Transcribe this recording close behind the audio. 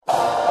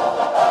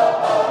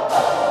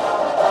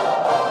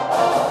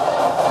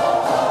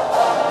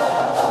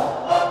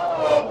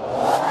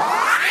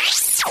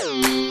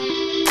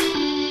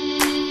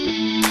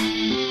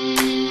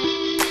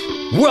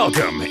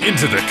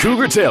into the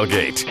Cougar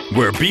Tailgate,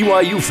 where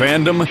BYU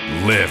fandom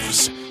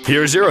lives.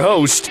 Here's your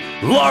host,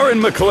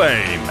 Lauren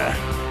McLean.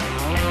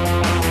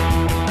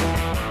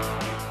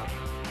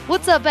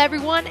 What's up,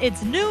 everyone?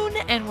 It's noon,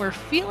 and we're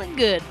feeling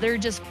good. There are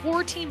just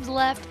 4 teams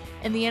left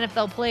in the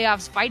NFL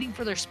playoffs fighting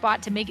for their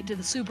spot to make it to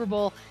the Super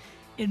Bowl.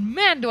 And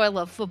man, do I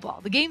love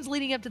football. The games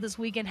leading up to this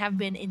weekend have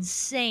been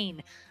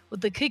insane.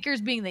 With the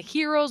kickers being the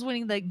heroes,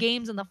 winning the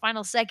games in the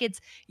final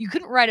seconds, you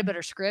couldn't write a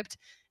better script.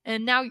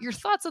 And now your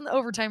thoughts on the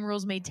overtime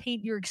rules may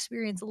taint your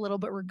experience a little,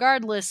 but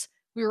regardless,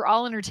 we were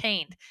all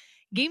entertained.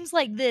 Games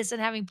like this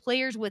and having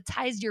players with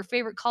ties to your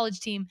favorite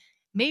college team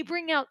may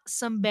bring out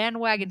some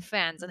bandwagon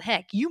fans, and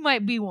heck, you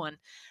might be one.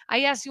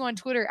 I asked you on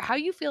Twitter how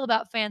you feel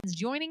about fans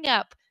joining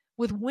up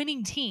with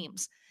winning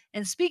teams.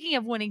 And speaking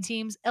of winning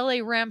teams, LA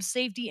Rams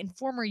safety and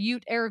former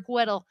Ute Eric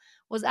Weddle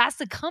was asked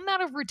to come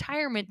out of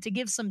retirement to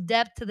give some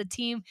depth to the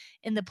team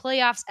in the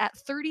playoffs at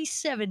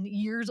 37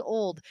 years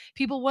old.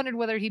 People wondered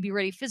whether he'd be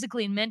ready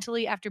physically and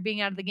mentally after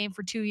being out of the game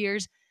for 2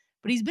 years,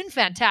 but he's been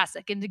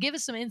fantastic. And to give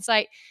us some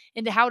insight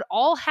into how it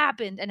all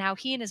happened and how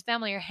he and his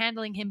family are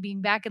handling him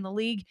being back in the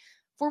league,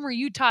 former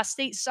Utah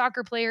State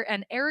soccer player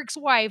and Eric's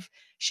wife,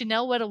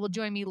 Chanel Weddle, will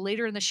join me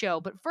later in the show.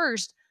 But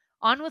first,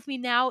 on with me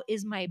now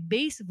is my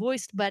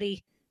bass-voiced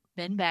buddy,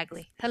 Ben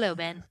Bagley. Hello,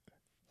 Ben.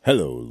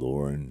 Hello,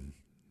 Lauren.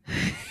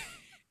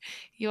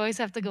 You always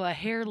have to go a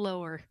hair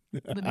lower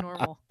than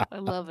normal. I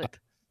love it.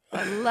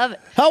 I love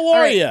it. How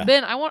are you?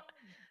 Ben,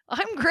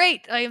 I'm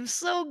great. I am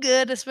so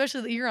good,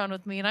 especially that you're on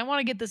with me. And I want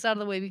to get this out of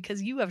the way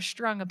because you have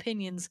strong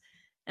opinions,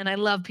 and I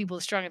love people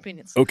with strong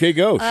opinions. Okay,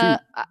 go. Shoot.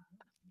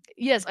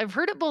 Yes, I've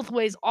heard it both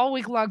ways all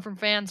week long from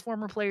fans,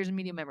 former players, and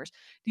media members.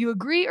 Do you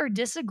agree or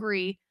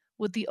disagree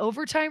with the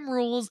overtime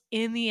rules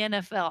in the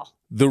NFL?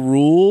 The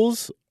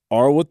rules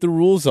are what the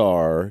rules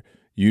are.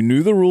 You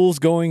knew the rules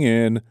going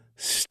in.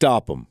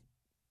 Stop them.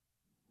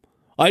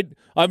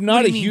 I'm not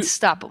what do a you mean,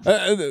 stop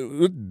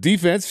them.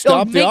 Defense.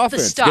 Stop the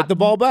offense. Get the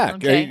ball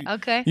back.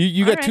 Okay.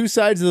 You got two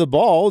sides of the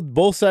ball.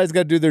 Both sides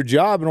got to do their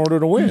job in order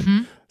to win.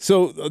 Mm-hmm.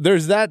 So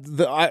there's that.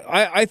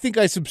 I think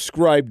I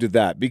subscribe to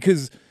that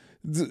because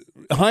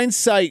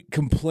hindsight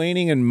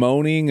complaining and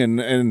moaning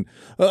and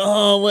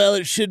oh, well,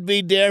 it should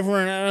be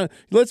different.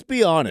 Let's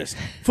be honest.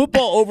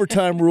 Football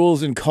overtime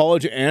rules in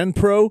college and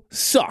pro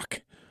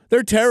suck.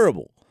 They're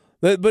terrible.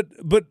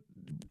 But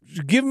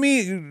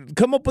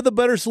come up with a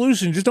better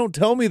solution. Just don't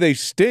tell me they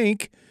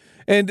stink.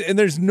 And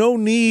there's no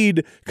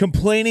need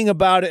complaining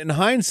about it in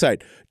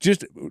hindsight.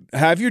 Just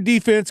have your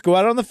defense go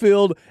out on the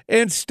field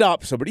and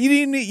stop somebody. You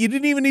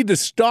didn't even need to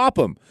stop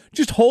them.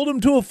 Just hold them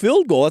to a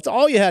field goal. That's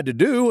all you had to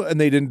do, and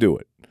they didn't do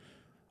it.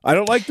 I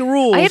don't like the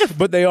rules,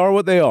 but they are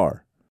what they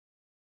are.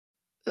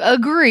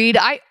 Agreed.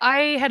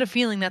 I had a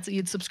feeling that's what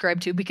you'd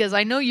subscribe to because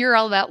I know you're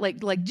all about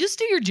like just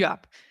do your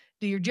job.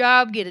 Do your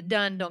job, get it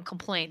done, don't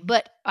complain.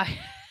 But I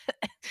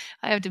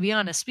have to be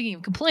honest, speaking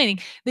of complaining,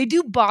 they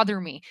do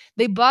bother me.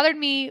 They bothered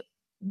me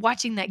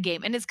watching that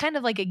game. And it's kind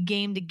of like a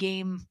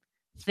game-to-game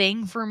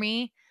thing for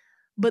me.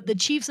 But the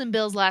Chiefs and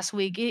Bills last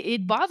week,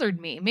 it bothered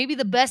me. Maybe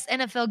the best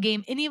NFL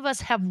game any of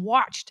us have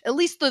watched, at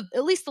least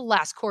the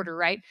last quarter,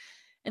 right?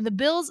 And the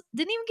Bills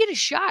didn't even get a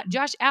shot.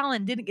 Josh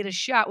Allen didn't get a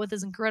shot with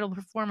his incredible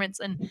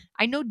performance. And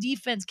I know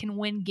defense can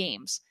win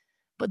games.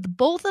 But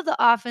both of the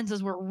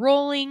offenses were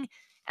rolling,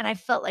 and I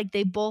felt like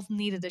they both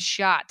needed a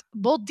shot.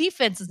 Both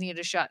defenses needed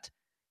a shot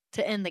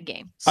to end the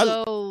game.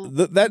 So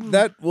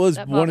that was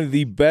one of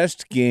the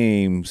best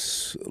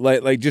games.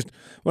 Like just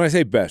when I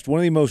say best, one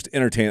of the most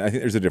entertaining. I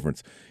think there's a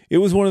difference. It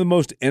was one of the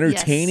most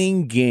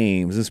entertaining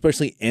games,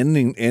 especially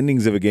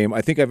endings of a game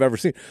I think I've ever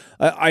seen.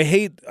 I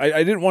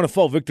didn't want to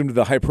fall victim to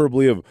the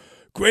hyperbole of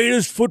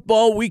greatest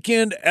football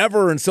weekend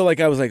ever, and so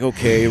I was like,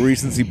 okay,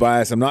 recency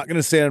bias. I'm not going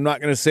to say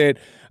it.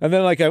 And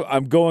then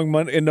I'm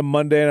going into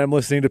Monday and I'm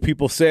listening to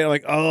people say it. I'm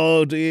like,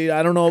 oh, dude,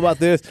 I don't know about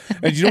this.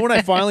 And you know when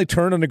I finally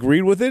turned and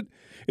agreed with it?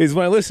 Is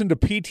when I listened to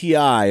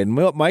PTI and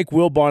Mike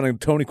Wilbon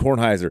and Tony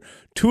Kornheiser,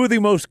 two of the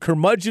most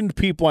curmudgeoned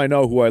people I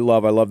know who I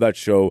love. I love that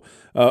show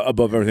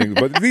above everything.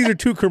 But these are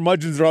two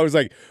curmudgeons that are always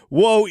like,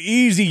 whoa,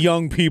 easy,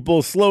 young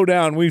people, slow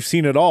down. We've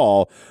seen it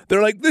all.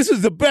 They're like, this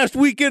is the best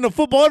weekend of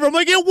football ever. I'm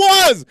like, it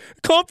was.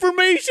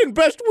 Confirmation,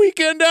 best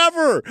weekend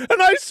ever.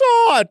 And I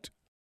saw it.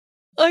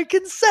 I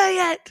can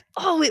say it.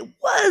 Oh, it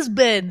was,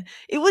 Ben.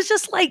 It was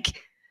just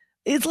like...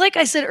 It's like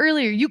I said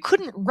earlier, you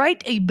couldn't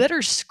write a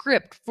better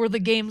script for the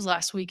games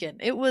last weekend.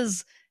 It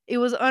was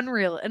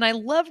unreal. And I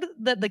loved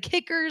that the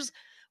kickers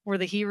were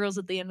the heroes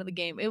at the end of the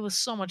game. It was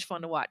so much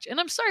fun to watch. And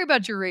I'm sorry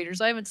about your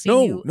Raiders. I haven't seen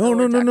you.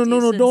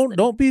 No.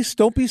 Don't be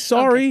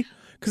sorry.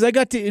 Because I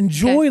got to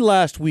enjoy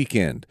last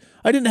weekend.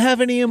 I didn't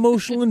have any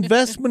emotional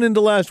investment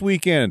into last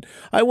weekend.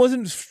 I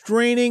wasn't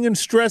straining and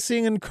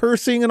stressing and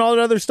cursing and all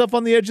that other stuff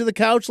on the edge of the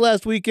couch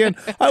last weekend.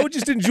 I was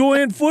just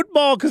enjoying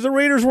football because the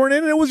Raiders weren't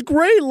in it. It was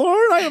great,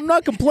 Lauren. I am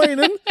not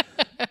complaining.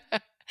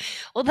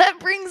 Well, that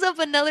brings up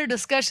another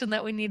discussion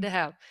that we need to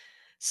have.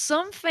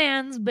 Some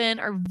fans, Ben,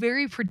 are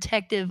very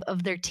protective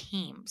of their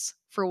teams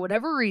for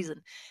whatever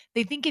reason.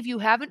 They think if you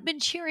haven't been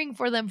cheering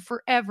for them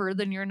forever,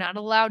 then you're not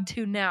allowed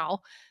to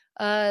now.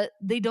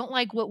 they don't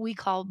like what we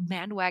call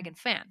bandwagon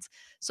fans.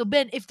 So,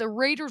 Ben, if the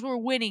Raiders were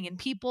winning and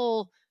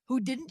people who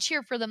didn't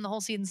cheer for them the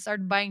whole season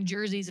started buying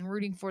jerseys and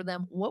rooting for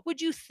them, what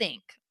would you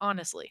think,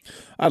 honestly?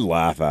 I'd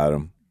laugh at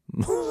them.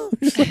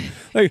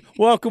 like,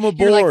 welcome aboard.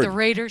 You're like the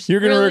Raiders.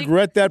 You're going to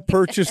regret that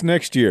purchase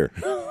next year.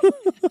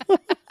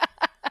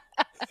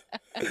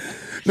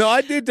 No,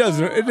 it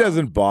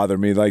doesn't bother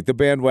me. Like the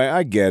bandwagon,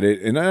 I get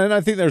it, and I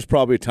think there's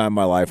probably a time in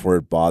my life where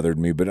it bothered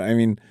me. But I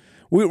mean,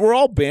 we're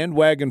all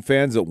bandwagon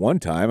fans at one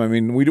time. I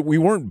mean, we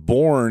weren't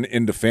born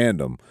into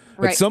fandom.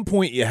 Right. At some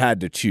point, you had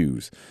to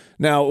choose.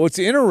 Now, what's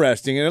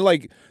interesting, and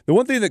like the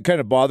one thing that kind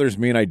of bothers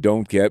me, and I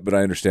don't get, but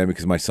I understand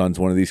because my son's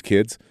one of these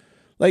kids.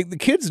 Like the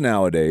kids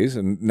nowadays,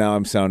 and now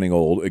I'm sounding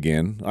old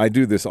again. I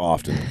do this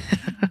often.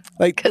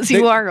 Like because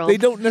you are old. They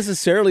don't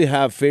necessarily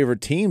have favorite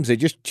teams. They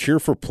just cheer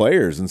for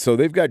players, and so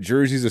they've got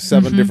jerseys of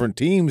 7 different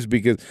teams.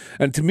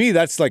 And to me,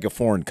 that's like a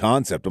foreign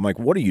concept. I'm like,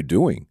 what are you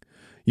doing?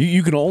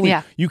 You can only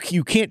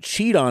you can't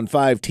cheat on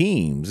 5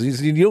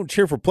 teams. You don't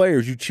cheer for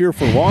players. You cheer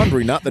for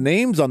laundry, not the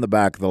names on the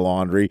back of the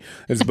laundry.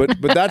 But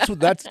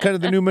that's kind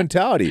of the new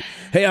mentality.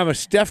 Hey, I'm a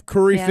Steph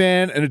Curry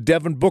fan and a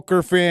Devin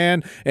Booker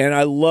fan, and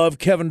I love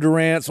Kevin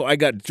Durant. So I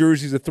got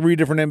jerseys of 3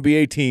 different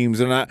NBA teams,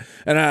 and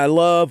I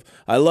love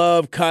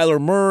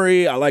Kyler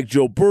Murray. I like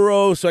Joe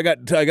Burrow. So I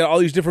got all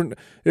these different.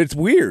 It's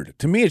weird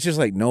to me. It's just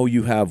like, no,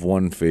 you have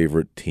one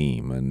favorite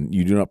team, and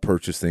you do not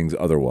purchase things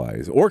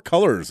otherwise or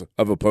colors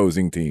of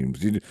opposing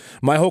teams.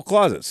 My whole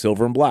closet,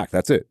 silver and black.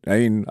 That's it. I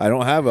mean, I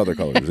don't have other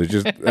colors. It's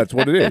just that's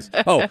what it is.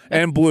 Oh,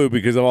 and blue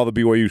because of all the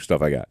BYU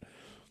stuff I got.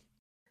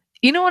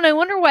 You know, and I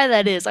wonder why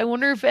that is. I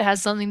wonder if it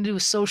has something to do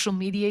with social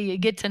media. You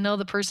get to know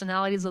the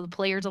personalities of the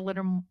players a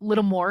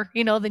little more,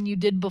 than you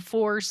did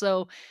before.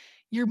 So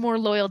you're more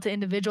loyal to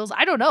individuals.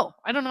 I don't know.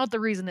 I don't know what the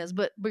reason is,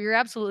 but you're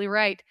absolutely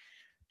right.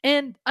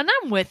 And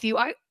I'm with you.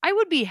 I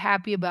would be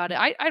happy about it.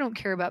 I don't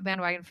care about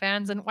bandwagon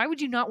fans. And why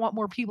would you not want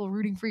more people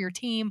rooting for your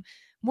team,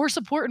 more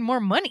support, and more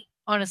money?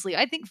 Honestly,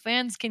 I think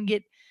fans can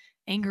get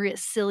angry at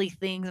silly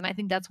things, and I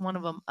think that's one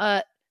of them.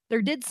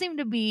 There did seem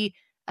to be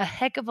a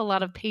heck of a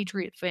lot of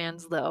Patriot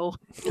fans, though.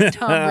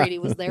 Tom Brady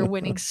was there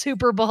winning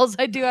Super Bowls,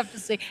 I do have to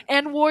say,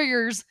 and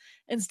Warriors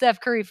and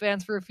Steph Curry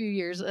fans for a few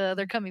years.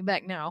 They're coming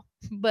back now.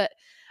 But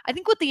I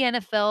think with the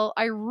NFL,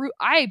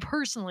 I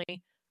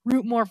personally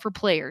root more for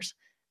players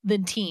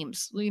than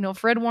teams.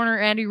 Fred Warner,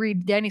 Andy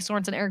Reid, Danny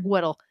Sorensen, Eric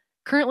Weddle,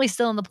 currently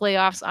still in the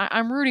playoffs.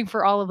 I'm rooting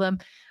for all of them.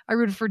 I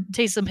rooted for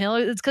Taysom Hill.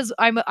 It's because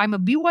I'm a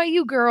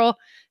BYU girl.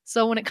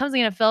 So when it comes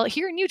to the NFL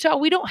here in Utah,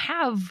 we don't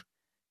have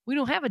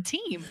a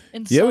team.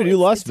 And so we do.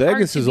 Las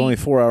Vegas is only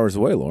 4 hours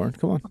away, Lauren.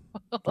 Come on.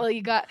 Well,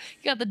 you got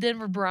the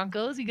Denver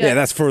Broncos.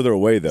 That's further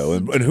away though.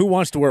 And who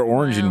wants to wear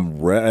orange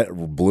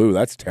and blue?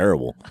 That's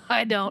terrible.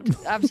 I don't.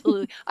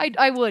 Absolutely.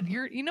 I would.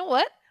 You know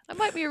what? I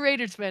might be a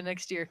Raiders fan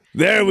next year.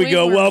 There we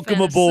go.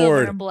 Welcome aboard.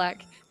 Silver and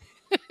black.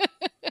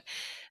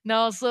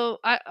 No, so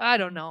I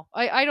don't know.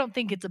 I don't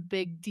think it's a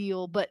big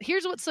deal, but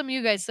here's what some of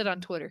you guys said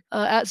on Twitter.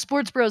 At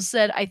Sports Bros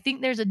said, I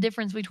think there's a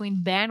difference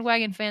between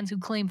bandwagon fans who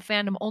claim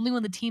fandom only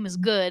when the team is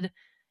good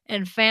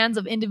and fans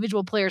of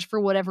individual players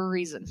for whatever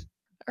reason.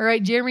 All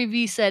right, Jeremy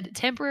V said,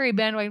 temporary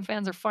bandwagon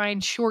fans are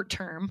fine short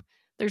term.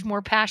 There's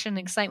more passion and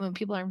excitement when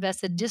people are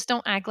invested. Just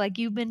don't act like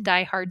you've been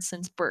diehard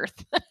since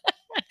birth.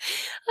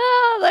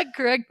 That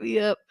cracked me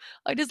up.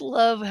 I just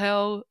love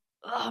how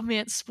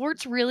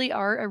sports really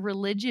are a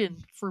religion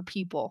for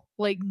people.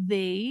 Like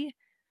they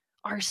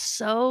are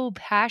so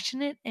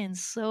passionate and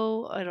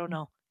so, I don't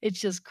know. It's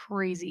just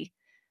crazy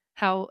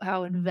how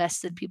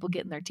invested people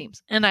get in their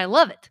teams. And I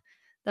love it.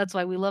 That's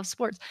why we love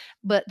sports.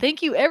 But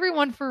thank you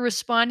everyone for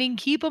responding.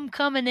 Keep them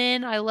coming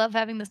in. I love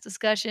having this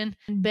discussion.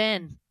 And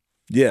Ben,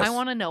 yes, I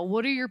want to know,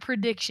 what are your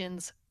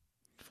predictions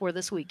for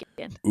this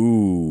weekend?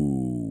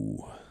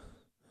 Ooh,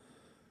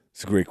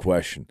 it's a great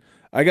question.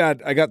 I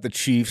got the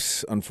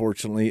Chiefs,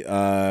 unfortunately,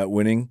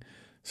 winning.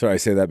 Sorry, I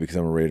say that because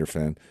I'm a Raider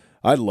fan.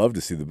 I'd love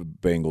to see the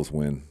Bengals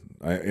win.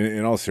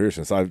 In all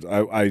seriousness,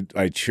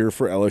 I cheer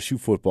for LSU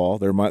football.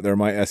 They're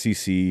my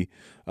SEC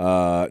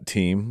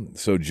team.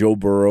 So Joe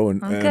Burrow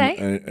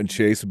and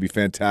Chase would be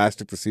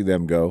fantastic to see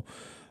them go.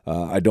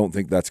 I don't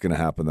think that's going to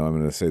happen though. I'm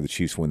going to say the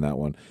Chiefs win that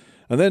one.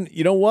 And then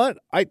you know what?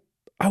 I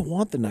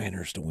want the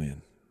Niners to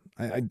win.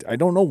 I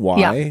don't know why.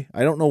 Yeah.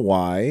 I don't know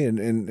why,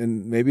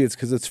 and maybe it's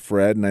because it's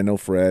Fred, and I know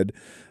Fred.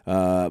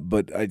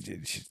 But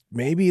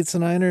maybe it's the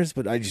Niners,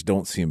 but I just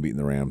don't see him beating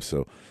the Rams.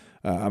 So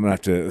I'm gonna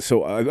have to.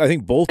 So I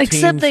think both teams.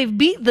 Except they've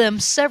beat them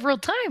several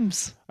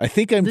times. I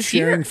think I'm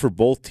cheering for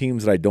both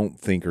teams that I don't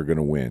think are going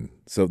to win.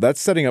 So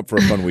that's setting up for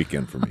a fun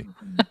weekend for me.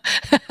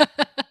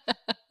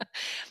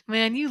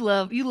 Man, you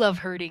love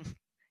hurting.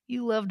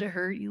 You love to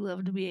hurt. You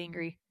love to be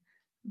angry.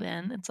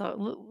 Ben, it's all.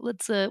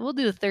 We'll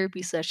do a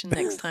therapy session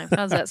next time.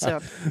 How's that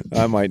sound?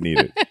 I might need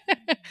it.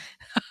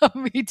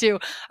 Me too.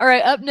 All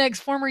right, up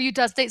next, former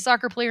Utah State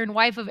soccer player and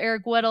wife of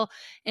Eric Weddle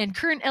and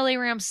current LA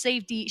Rams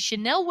safety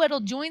Chanel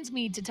Weddle joins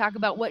me to talk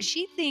about what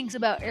she thinks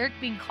about Eric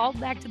being called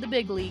back to the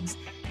big leagues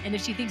and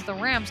if she thinks the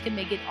Rams can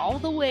make it all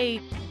the way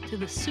to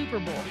the Super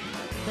Bowl.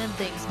 Ben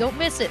thinks. Don't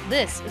miss it.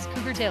 This is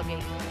Cougar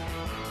Tailgate.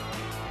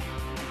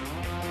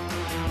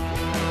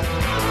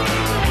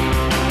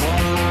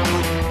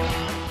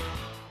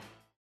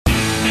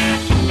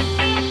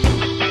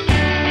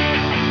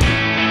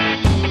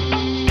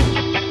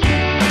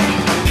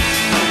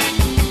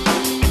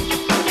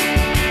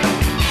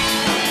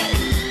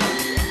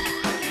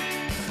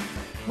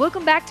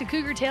 back to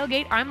Cougar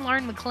Tailgate. I'm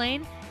Lauren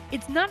McLean.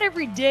 It's not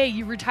every day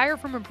you retire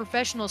from a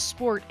professional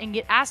sport and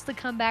get asked to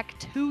come back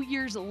 2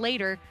 years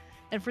later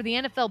and for the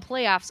NFL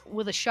playoffs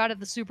with a shot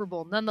at the Super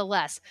Bowl,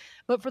 nonetheless.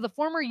 But for the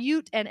former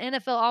Ute and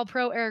NFL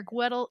All-Pro Eric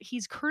Weddle,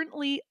 he's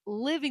currently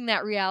living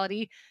that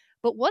reality.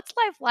 But what's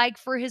life like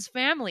for his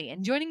family?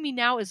 And joining me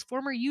now is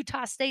former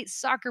Utah State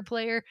soccer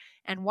player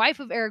and wife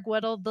of Eric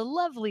Weddle, the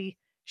lovely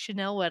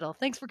Chanel Weddle.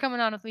 Thanks for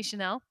coming on with me,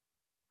 Chanel.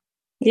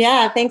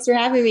 Yeah, thanks for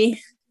having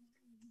me.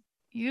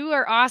 You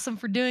are awesome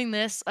for doing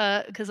this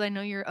because I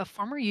know you're a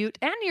former Ute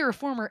and you're a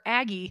former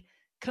Aggie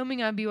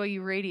coming on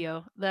BYU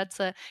radio. That's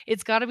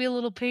it's got to be a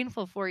little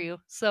painful for you.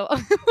 So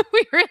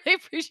we really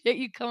appreciate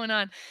you coming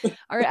on.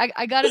 All right,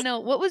 I got to know,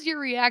 what was your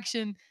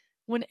reaction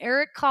when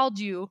Eric called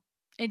you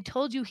and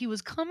told you he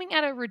was coming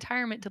out of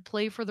retirement to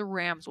play for the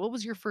Rams? What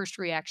was your first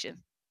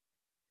reaction?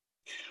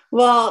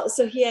 Well,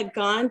 so he had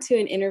gone to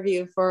an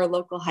interview for a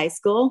local high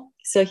school.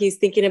 So he's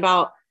thinking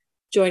about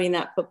joining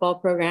that football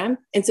program.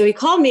 And so he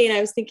called me and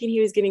I was thinking he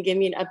was going to give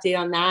me an update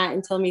on that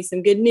and tell me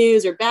some good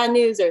news or bad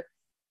news or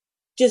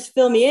just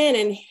fill me in.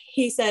 And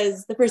he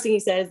says, the first thing he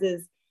says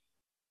is,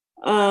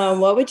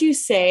 what would you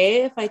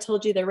say if I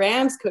told you the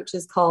Rams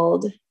coaches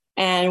called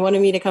and wanted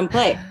me to come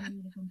play?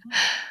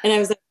 And I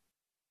was like,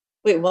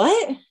 wait,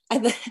 what?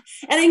 And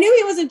I knew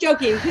he wasn't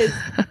joking because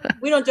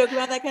we don't joke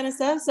about that kind of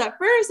stuff. So at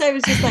first I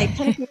was just like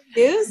kind of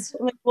confused.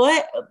 I'm like,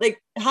 what?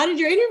 Like, how did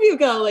your interview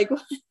go? Like,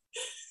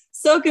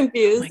 so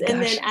confused. And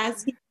then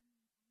as he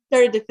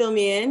started to fill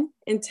me in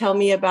and tell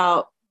me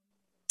about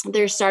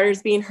their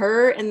starters being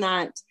hurt and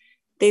that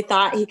they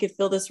thought he could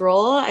fill this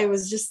role, I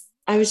was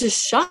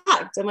just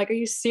shocked. I'm like, are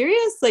you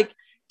serious? Like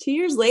 2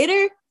 years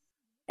later?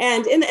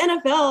 And in the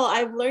NFL,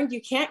 I've learned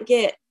you can't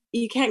get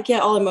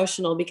all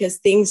emotional because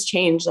things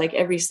change like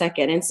every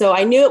second. And so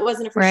I knew it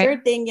wasn't a for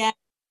sure thing yet.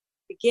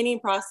 Beginning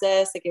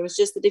process, like it was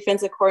just the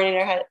defensive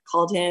coordinator had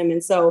called him.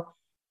 And so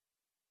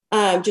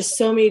just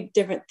so many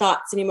different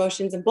thoughts and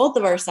emotions in both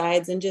of our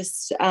sides. And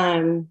just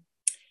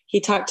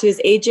he talked to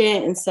his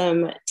agent and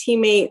some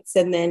teammates.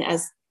 And then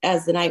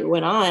as the night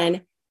went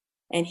on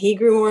and he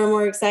grew more and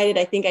more excited,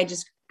 I think I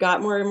just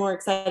got more and more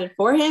excited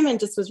for him and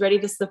just was ready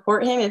to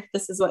support him if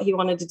this is what he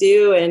wanted to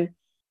do. And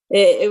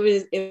it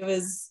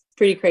was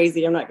pretty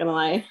crazy. I'm not going to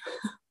lie.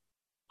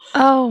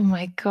 Oh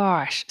my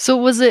gosh. So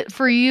was it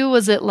for you,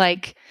 was it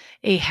like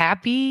a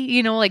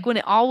happy, like when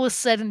it all was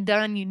said and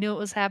done, you knew it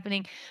was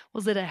happening?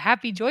 Was it a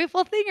happy,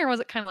 joyful thing, or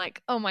was it kind of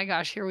like, oh my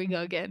gosh, here we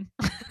go again?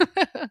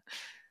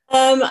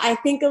 I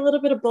think a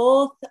little bit of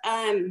both.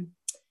 I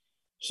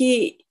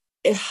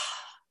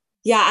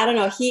don't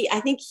know.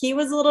 I think he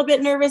was a little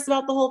bit nervous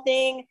about the whole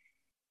thing,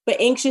 but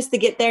anxious to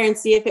get there and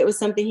see if it was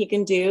something he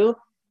can do.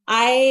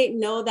 I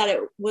know that it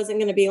wasn't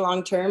going to be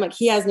long-term. Like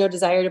he has no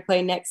desire to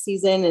play next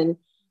season and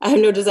I have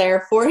no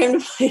desire for him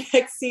to play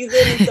next season.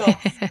 And so,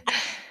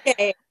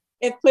 okay,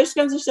 if push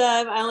comes to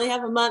shove, I only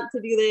have a month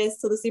to do this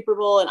to the Super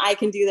Bowl and I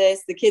can do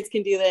this. The kids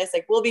can do this.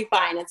 Like we'll be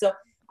fine. And so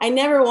I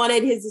never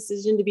wanted his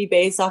decision to be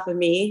based off of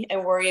me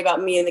and worry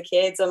about me and the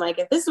kids. I'm like,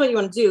 if this is what you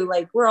want to do,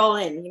 like we're all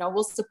in,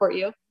 we'll support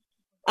you.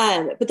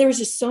 But there was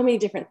just so many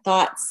different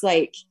thoughts,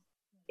 like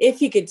if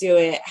he could do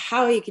it,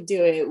 how he could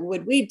do it,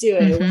 would we do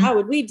it? Mm-hmm. How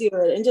would we do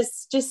it? And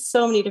just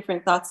so many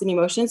different thoughts and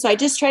emotions. So I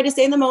just tried to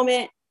stay in the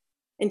moment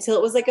until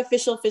it was like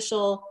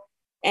official,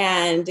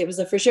 and it was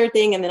a for sure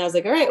thing. And then I was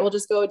like, all right, we'll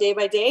just go day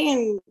by day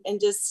and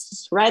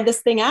just ride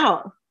this thing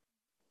out.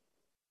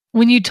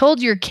 When you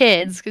told your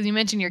kids, because you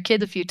mentioned your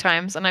kids a few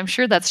times, and I'm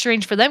sure that's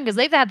strange for them because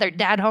they've had their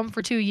dad home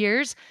for 2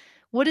 years.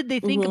 What did they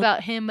think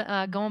about him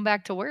going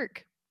back to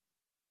work?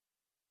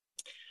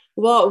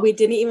 Well, we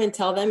didn't even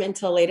tell them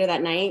until later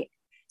that night.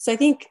 So I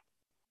think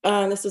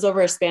this was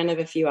over a span of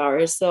a few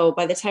hours. So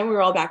by the time we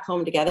were all back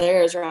home together,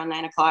 it was around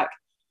 9:00.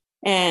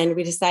 And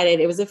we decided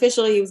it was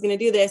official. He was going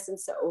to do this. And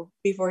so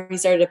before he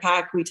started to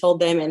pack, we told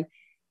them and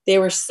they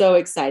were so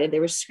excited. They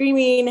were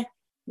screaming.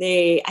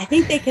 I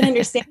think they can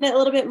understand it a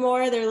little bit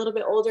more. They're a little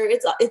bit older.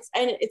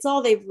 It's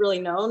all they've really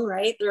known,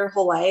 right? Their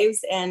whole lives.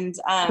 And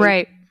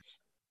right.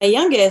 My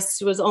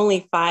youngest was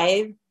only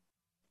 5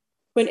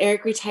 when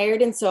Eric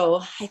retired. And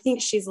so I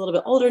think she's a little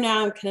bit older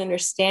now and can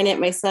understand it.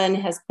 My son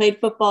has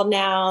played football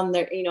now and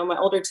they're, my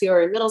older 2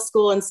 are in middle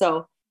school. And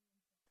so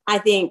I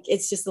think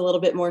it's just a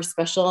little bit more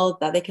special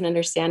that they can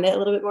understand it a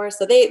little bit more.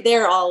 So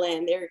they're all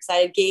in. They're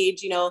excited.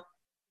 Gage,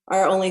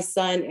 our only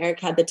son, Eric,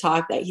 had the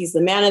talk that he's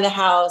the man of the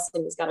house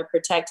and he's got to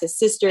protect his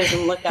sisters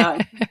and look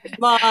out his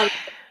mom.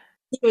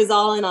 He was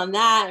all in on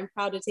that and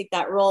proud to take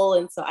that role.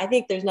 And so I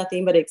think there's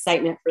nothing but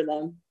excitement for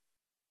them.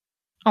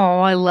 Oh,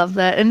 I love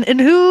that. And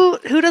who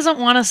doesn't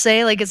want to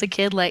say, like, as a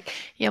kid, like,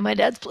 yeah, my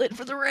dad's played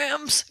for the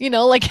Rams,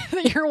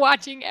 like you're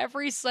watching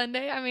every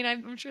Sunday. I mean,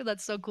 I'm sure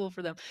that's so cool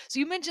for them. So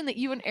you mentioned that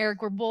you and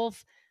Eric were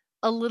both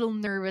a little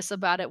nervous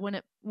about it when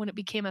it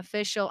became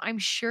official. I'm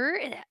sure,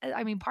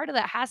 part of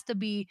that has to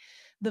be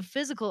the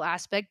physical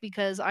aspect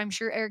because I'm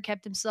sure Eric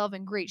kept himself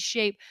in great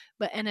shape,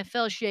 but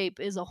NFL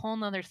shape is a whole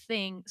nother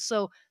thing.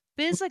 So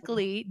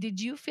physically, did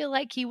you feel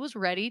like he was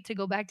ready to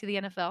go back to the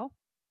NFL?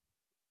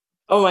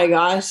 Oh my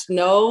gosh,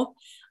 no.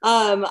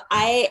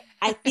 I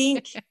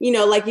think,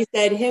 like you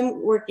said,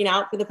 him working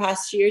out for the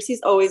past 2 years,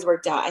 he's always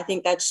worked out. I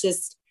think that's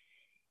just,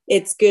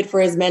 it's good for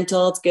his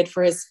mental. It's good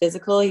for his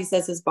physical. He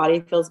says his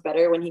body feels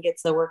better when he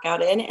gets the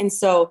workout in. And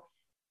so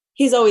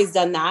he's always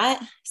done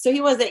that. So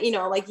he wasn't,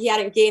 like he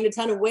hadn't gained a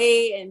ton of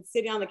weight and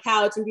sitting on the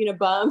couch and being a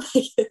bum.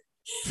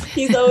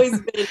 He's always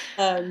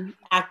been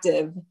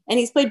active, and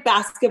he's played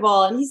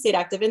basketball and he stayed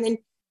active. And then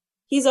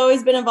he's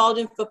always been involved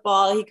in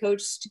football. He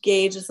coached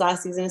Gage this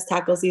last season, his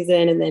tackle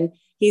season. And then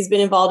he's been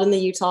involved in the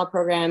Utah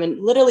program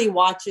and literally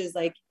watches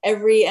like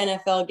every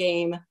NFL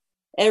game,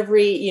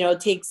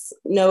 takes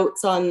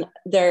notes on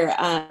their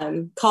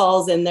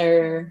calls and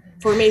their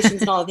formations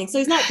and all the things. So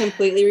he's not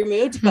completely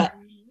removed, but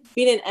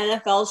being in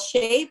NFL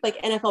shape,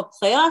 like NFL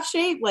playoff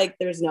shape, like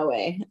there's no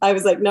way. I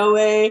was like, no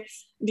way.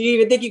 Do you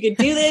even think you could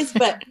do this?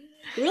 But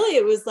really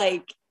it was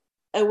like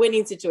a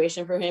winning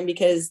situation for him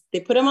because they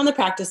put him on the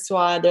practice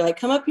squad. They're like,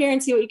 come up here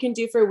and see what you can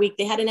do for a week.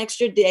 They had an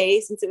extra day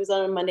since it was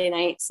on a Monday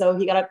night. So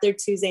he got up there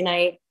Tuesday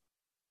night,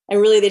 and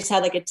really they just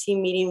had like a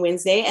team meeting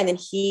Wednesday. And then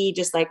he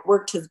just like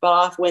worked his butt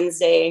off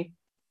Wednesday,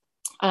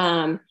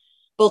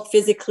 both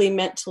physically,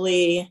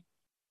 mentally,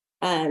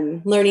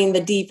 learning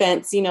the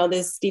defense.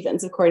 This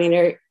defensive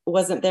coordinator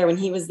wasn't there when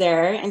he was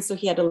there. And so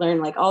he had to learn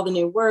like all the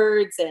new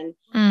words and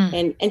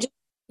just,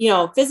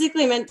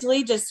 physically,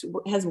 mentally just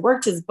has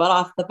worked his butt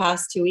off the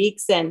past 2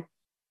 weeks. And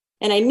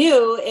I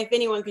knew if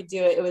anyone could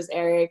do it, it was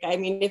Eric. I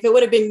mean, if it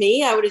would have been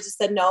me, I would have just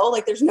said no.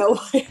 Like, there's no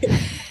way.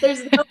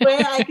 There's no way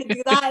I could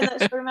do that in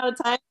that short amount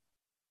of time.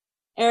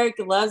 Eric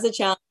loves a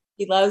challenge.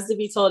 He loves to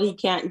be told he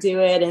can't do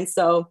it. And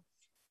so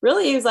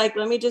really he was like,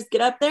 let me just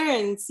get up there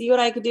and see what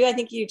I could do. I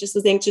think he just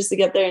was anxious to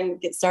get there and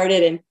get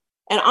started.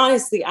 And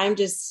honestly,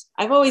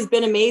 I've always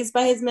been amazed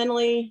by his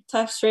mentally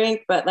tough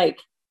strength, but like,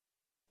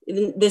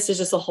 this is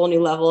just a whole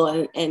new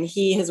level, and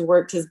he has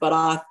worked his butt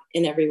off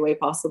in every way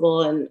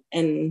possible.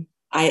 And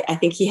I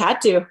think he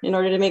had to in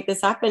order to make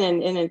this happen.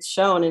 And it's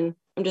shown, and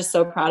I'm just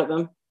so proud of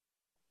him.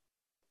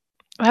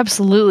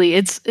 Absolutely.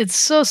 It's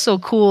so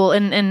cool.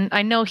 And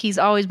I know he's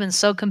always been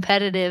so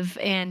competitive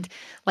and,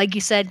 like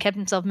you said, kept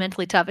himself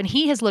mentally tough, and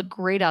he has looked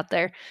great out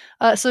there.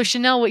 So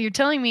Chanel, what you're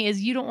telling me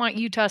is you don't want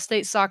Utah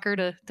State soccer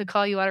to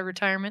call you out of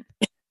retirement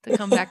to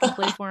come back and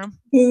play for him?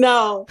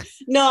 No,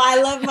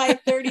 I love my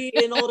 30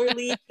 and older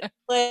league.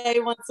 Play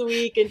once a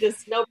week and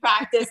just no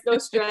practice, no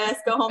stress,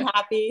 go home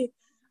happy.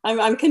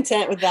 I'm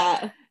content with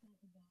that.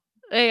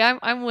 Hey,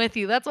 I'm with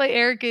you. That's why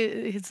Eric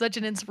is such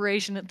an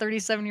inspiration at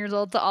 37 years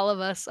old to all of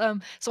us.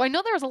 So I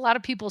know there was a lot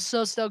of people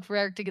so stoked for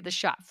Eric to get the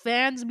shot.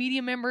 Fans,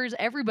 media members,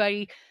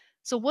 everybody.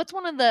 So what's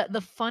one of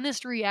the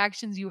funnest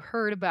reactions you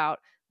heard about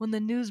when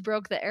the news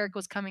broke that Eric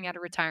was coming out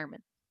of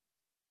retirement?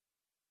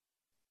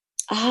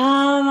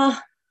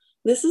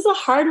 This is a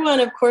hard one.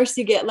 Of course,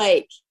 you get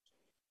like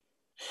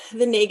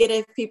the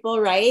negative people,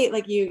 right?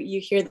 Like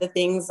you hear the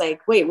things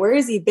like, wait, where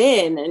has he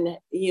been? And,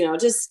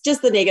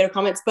 just the negative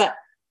comments. But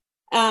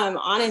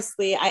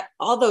honestly,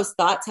 all those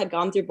thoughts had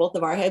gone through both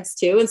of our heads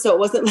too. And so it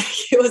wasn't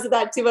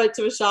that too much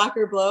of a shock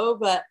or blow,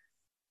 but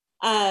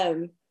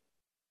I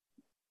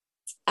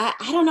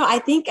don't know. I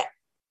don't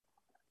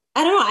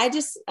know. I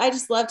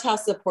just loved how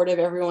supportive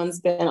everyone's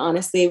been.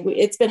 Honestly,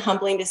 it's been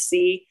humbling to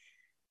see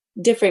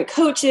different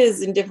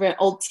coaches and different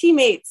old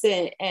teammates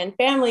and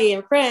family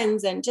and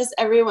friends and just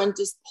everyone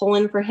just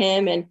pulling for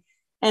him. And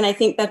I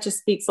think that just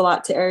speaks a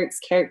lot to Eric's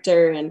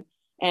character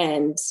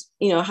and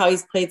how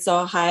he's played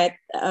so high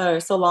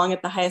so long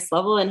at the highest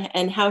level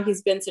and how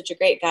he's been such a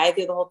great guy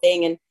through the whole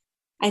thing. And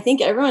I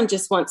think everyone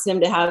just wants him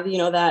to have,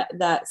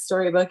 that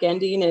storybook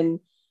ending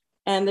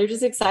and they're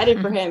just excited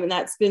for him. And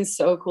that's been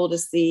so cool to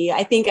see.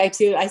 I think I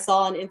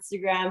saw on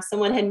Instagram,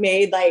 someone had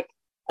made like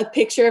a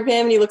picture of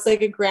him and he looks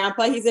like a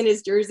grandpa. He's in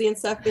his jersey and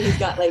stuff, but he's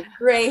got like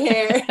gray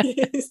hair,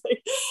 he's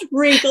like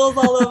wrinkles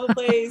all over the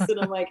place. And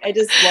I'm like, I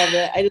just love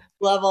it. I just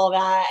love all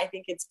that. I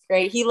think it's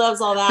great. He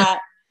loves all that.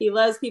 He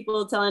loves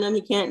people telling him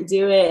he can't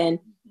do it and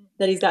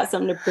that he's got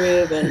something to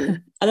prove.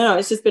 And I don't know,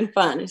 it's just been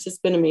fun. It's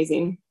just been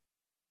amazing.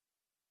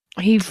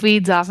 He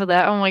feeds off of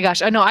that. Oh my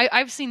gosh. I know.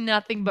 I've seen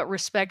nothing but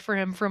respect for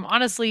him from,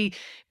 honestly,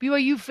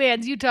 BYU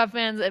fans, Utah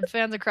fans, and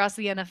fans across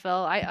the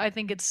NFL. I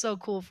think it's so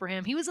cool for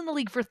him. He was in the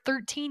league for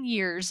 13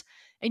 years,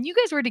 and you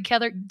guys were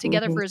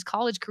together for his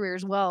college career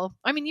as well.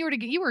 I mean,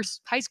 you were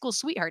high school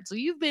sweethearts, so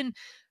you've been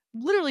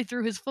literally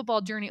through his football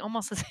journey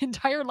almost his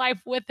entire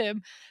life with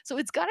him. So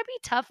it's got to be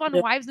tough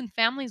on wives and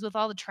families with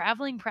all the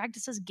traveling,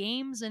 practices,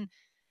 games,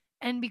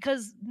 and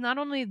because not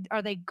only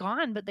are they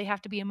gone, but they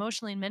have to be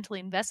emotionally and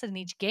mentally invested in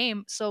each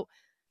game. So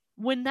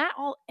when that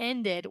all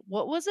ended,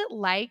 what was it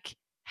like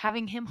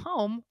having him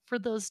home for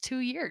those 2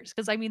 years?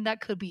 Because, I mean,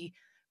 that could be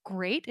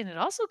great. And it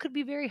also could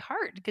be very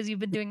hard because you've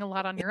been doing a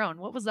lot on your own.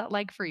 What was that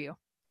like for you?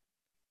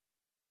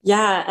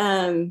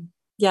 Yeah.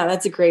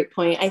 That's a great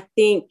point. I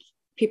think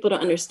people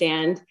don't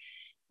understand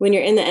when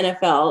you're in the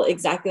NFL,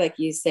 exactly like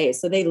you say.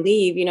 So they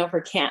leave,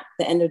 for camp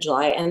the end of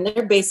July, and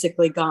they're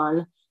basically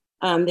gone.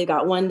 They've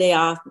got one day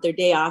off, but their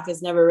day off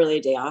is never really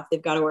a day off.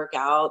 They've got to work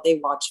out, they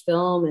watch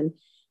film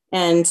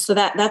And so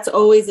that's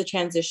always a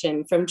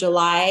transition from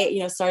July,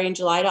 starting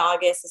July to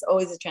August is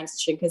always a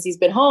transition because he's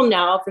been home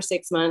now for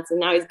 6 months and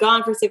now he's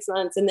gone for 6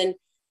 months. And then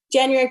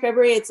January,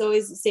 February, it's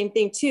always the same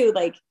thing too.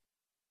 Like,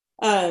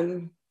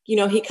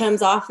 he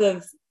comes off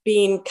of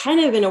being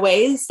kind of in a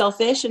way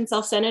selfish and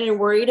self-centered and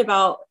worried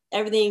about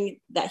everything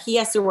that he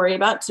has to worry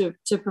about to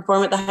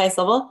perform at the highest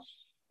level.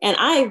 And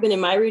I've been in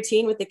my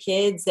routine with the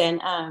kids and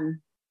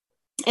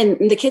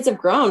the kids have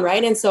grown,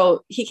 right? And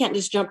so he can't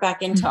just jump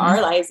back into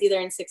our lives either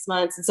in 6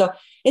 months. And so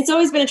it's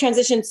always been a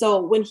transition.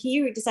 So when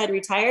he decided to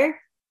retire,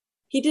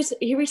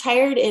 he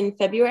retired in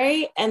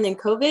February and then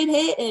COVID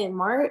hit in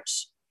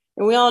March.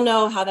 And we all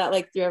know how that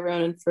like threw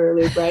everyone for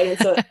a loop, right? And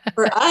so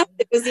for us,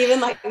 it was even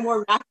like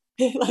more max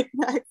because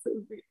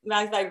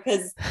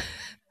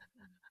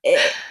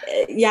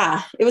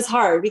it was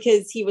hard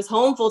because he was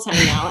home full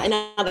time now. And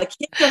now the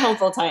kids are home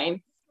full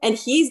time and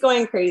he's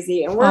going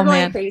crazy and we're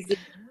going crazy.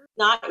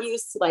 Not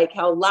used to like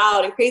how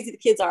loud and crazy the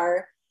kids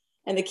are.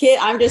 And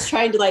I'm just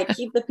trying to like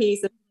keep the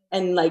peace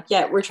and like,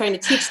 we're trying to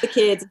teach the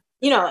kids,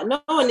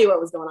 no one knew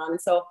what was going on.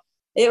 And so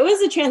it was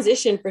a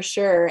transition for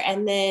sure.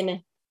 And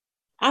then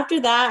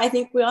after that, I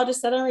think we all just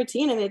set on a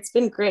routine and it's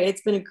been great.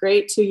 It's been a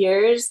great 2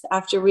 years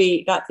after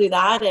we got through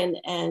that.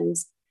 And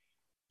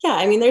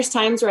I mean, there's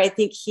times where I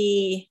think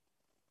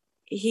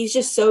he's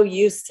just so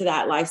used to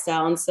that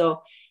lifestyle. And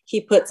so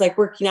he puts like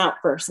working out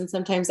first. And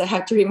sometimes I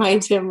have to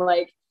remind him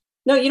like,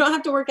 no, you don't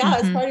have to work out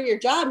as part of your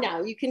job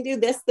now. You can do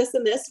this, this,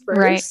 and this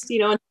first,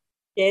 right.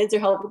 Kids or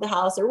help with the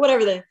house or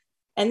whatever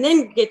and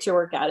then get your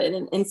workout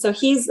in. And so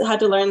he's had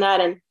to learn that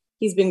and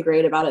he's been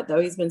great about it though.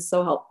 He's been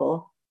so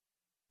helpful.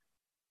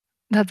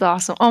 That's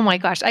awesome. Oh my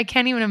gosh. I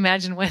can't even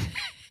imagine when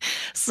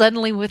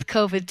suddenly with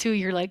COVID too,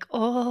 you're like,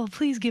 oh,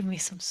 please give me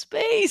some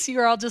space.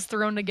 You're all just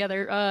thrown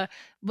together.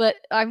 But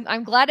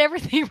I'm glad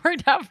everything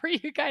worked out for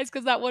you guys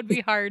because that would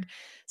be hard.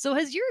 So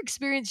has your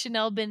experience,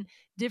 Chanel, been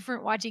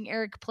different watching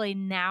Eric play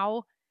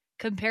now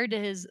compared to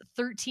his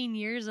 13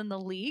 years in the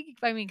league?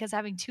 I mean, because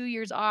having 2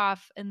 years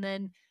off and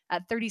then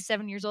at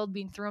 37 years old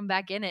being thrown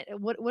back in it,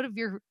 what have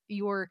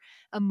your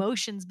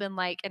emotions been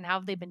like and how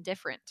have they been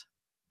different?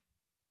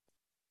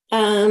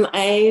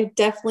 I've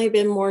definitely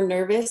been more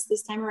nervous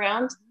this time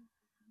around.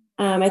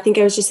 I think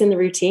I was just in the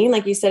routine.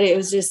 Like you said, it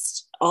was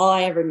just all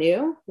I ever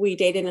knew. We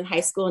dated in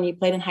high school and he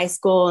played in high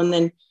school and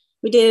then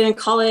we dated in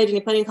college and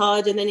he played in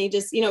college and then he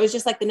just, it was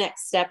just like the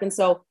next step. And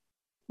so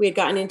we had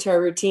gotten into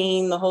our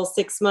routine the whole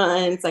 6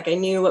 months. Like I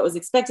knew what was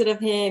expected of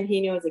him.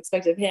 He knew what was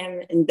expected of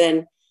him. And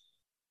then,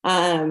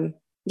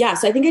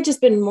 so I think I've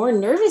just been more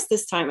nervous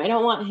this time. I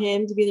don't want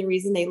him to be the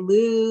reason they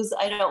lose.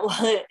 I don't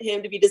want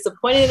him to be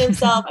disappointed in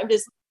himself. I'm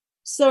just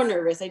so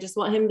nervous. I just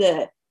want him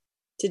to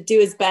do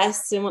his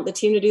best and want the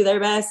team to do their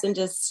best. And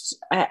just,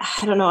 I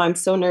don't know. I'm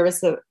so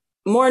nervous,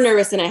 more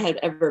nervous than I had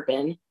ever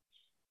been.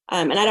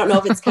 And I don't know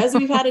if it's because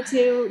we've had a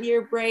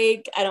 2-year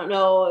break. I don't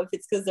know if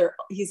it's because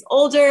he's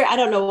older. I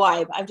don't know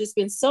why, but I've just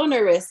been so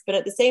nervous, but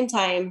at the same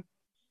time,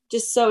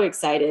 just so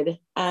excited.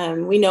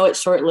 We know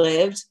it's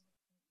short-lived.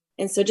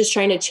 And so just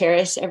trying to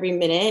cherish every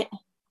minute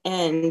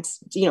and,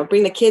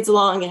 bring the kids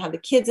along and have the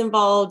kids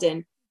involved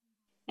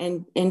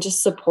and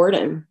just support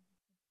him.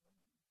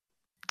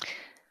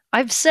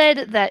 I've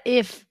said that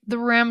if the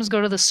Rams go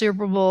to the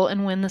Super Bowl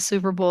and win the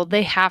Super Bowl,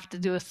 they have to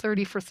do a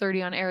 30 for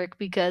 30 on Eric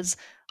because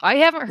I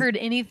haven't heard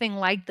anything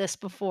like this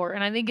before.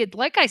 And I think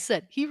like I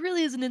said, he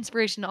really is an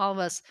inspiration to all of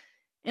us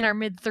in our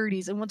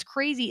mid-30s. And what's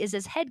crazy is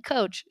his head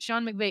coach,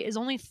 Sean McVay, is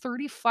only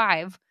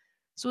 35.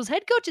 So his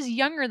head coach is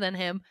younger than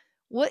him.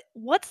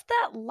 What's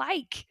that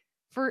like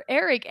for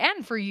Eric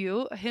and for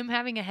you, him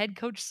having a head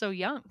coach so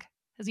young?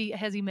 Has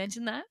he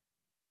mentioned that?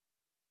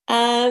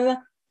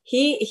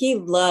 He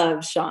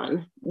loves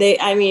Sean.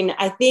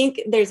 I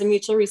think there's a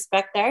mutual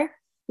respect there,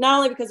 not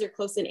only because they're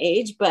close in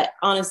age, but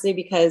honestly,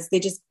 because they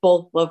just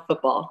both love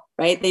football,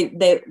 right?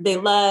 They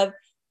love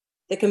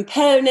the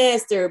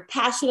competitiveness. They're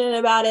passionate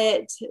about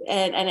it.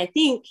 And I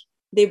think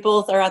they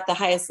both are at the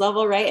highest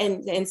level, right?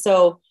 And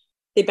so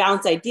they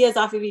bounce ideas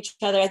off of each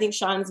other. I think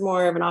Sean's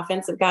more of an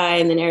offensive guy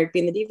and then Eric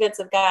being the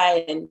defensive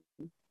guy. And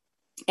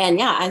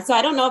so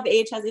I don't know if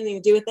age has anything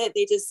to do with it.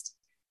 They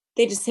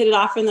just hit it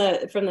off from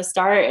the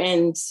start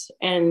and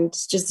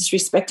just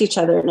respect each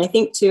other. And I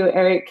think too,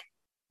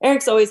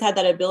 Eric's always had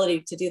that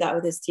ability to do that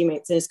with his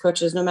teammates and his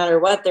coaches, no matter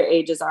what their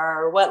ages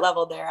are or what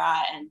level they're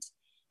at.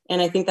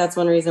 And I think that's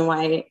one reason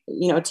why,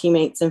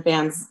 teammates and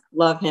fans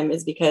love him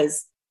is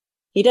because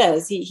he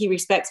does. He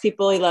respects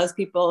people. He loves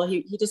people.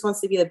 He just wants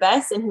to be the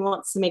best and he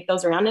wants to make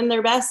those around him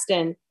their best.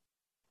 And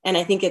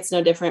I think it's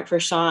no different for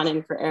Sean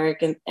and for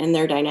Eric and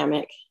their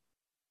dynamic.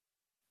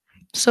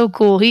 So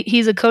cool.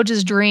 He's a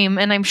coach's dream.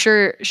 And I'm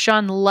sure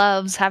Sean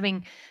loves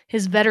having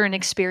his veteran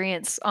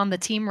experience on the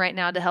team right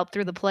now to help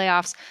through the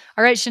playoffs.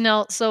 All right,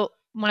 Chanel. So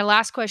my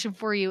last question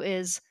for you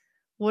is,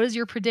 what is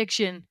your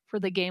prediction for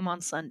the game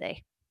on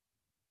Sunday?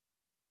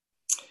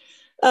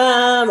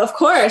 Of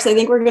course, I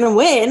think we're going to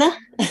win.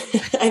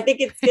 I think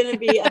it's going to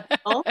be a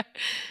battle.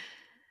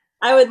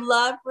 I would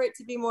love for it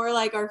to be more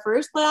like our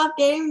first playoff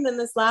game than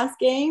this last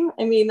game.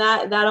 I mean,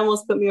 that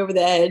almost put me over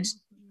the edge.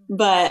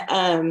 But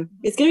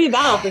it's going to be a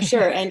battle for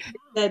sure. And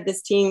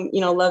this team,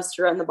 loves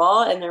to run the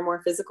ball and they're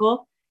more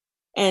physical.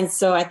 And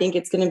so I think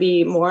it's going to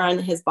be more on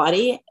his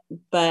body,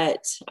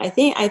 but I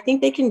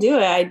think they can do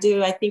it. I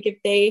do. I think if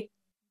they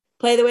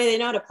play the way they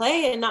know how to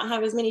play and not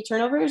have as many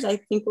turnovers, I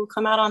think we'll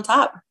come out on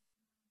top.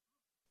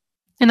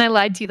 And I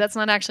lied to you. That's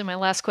not actually my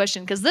last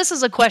question, because this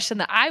is a question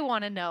that I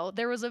want to know.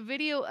 There was a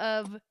video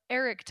of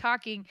Eric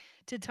talking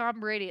to Tom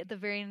Brady at the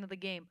very end of the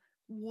game.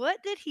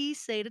 What did he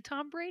say to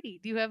Tom Brady?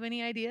 Do you have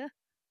any idea?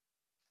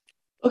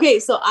 Okay,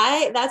 so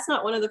that's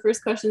not one of the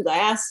first questions I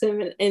asked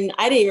him, and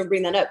I didn't even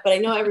bring that up, but I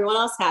know everyone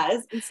else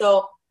has. And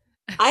so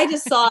I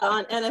just saw it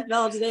on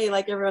NFL Today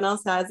like everyone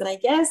else has. And I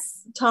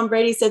guess Tom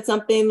Brady said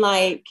something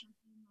like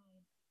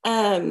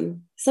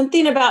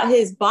something about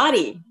his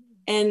body.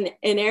 And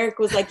Eric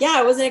was like, yeah,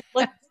 I wasn't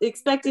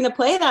expecting to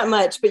play that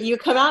much, but you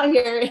come out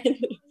here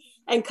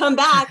and come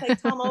back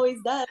like Tom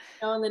always does.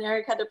 And then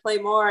Eric had to play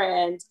more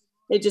and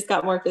it just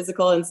got more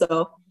physical. And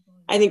so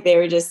I think they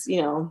were just,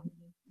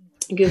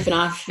 goofing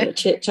off,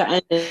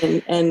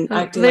 chit-chatting and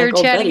acting they're like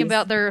old chatting buddies.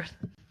 about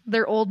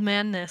their old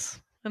manness.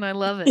 And I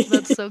love it.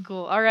 That's so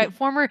cool. All right.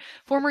 Former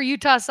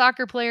Utah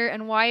soccer player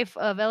and wife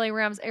of LA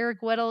Rams,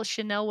 Eric Weddle,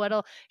 Chanel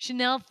Weddle.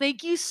 Chanel,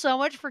 thank you so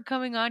much for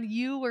coming on.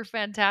 You were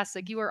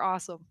fantastic. You were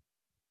awesome.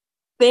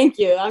 Thank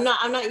you. I'm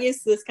not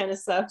used to this kind of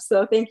stuff.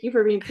 So thank you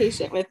for being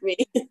patient with me.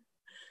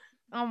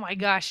 Oh my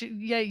gosh.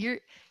 Yeah,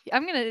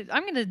 I'm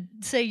gonna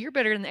say you're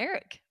better than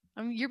Eric.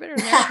 You're better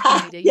than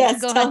Eric.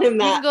 Yes, tell him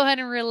that. You can go ahead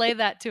and relay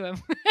that to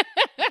him.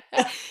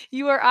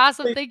 You are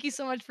awesome. Thank you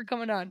so much for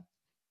coming on.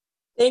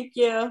 Thank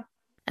you.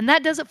 And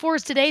that does it for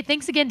us today.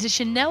 Thanks again to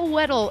Chanel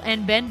Weddle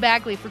and Ben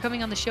Bagley for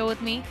coming on the show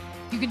with me.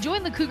 You can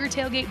join the Cougar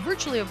Tailgate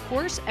virtually, of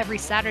course, every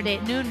Saturday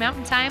at noon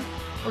Mountain Time,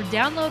 or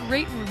download,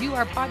 rate, and review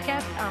our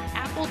podcast on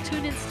Apple,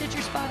 TuneIn, Stitcher,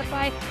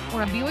 Spotify,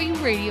 or on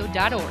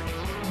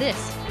BYURadio.org.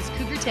 This is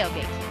Cougar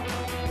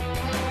Tailgate.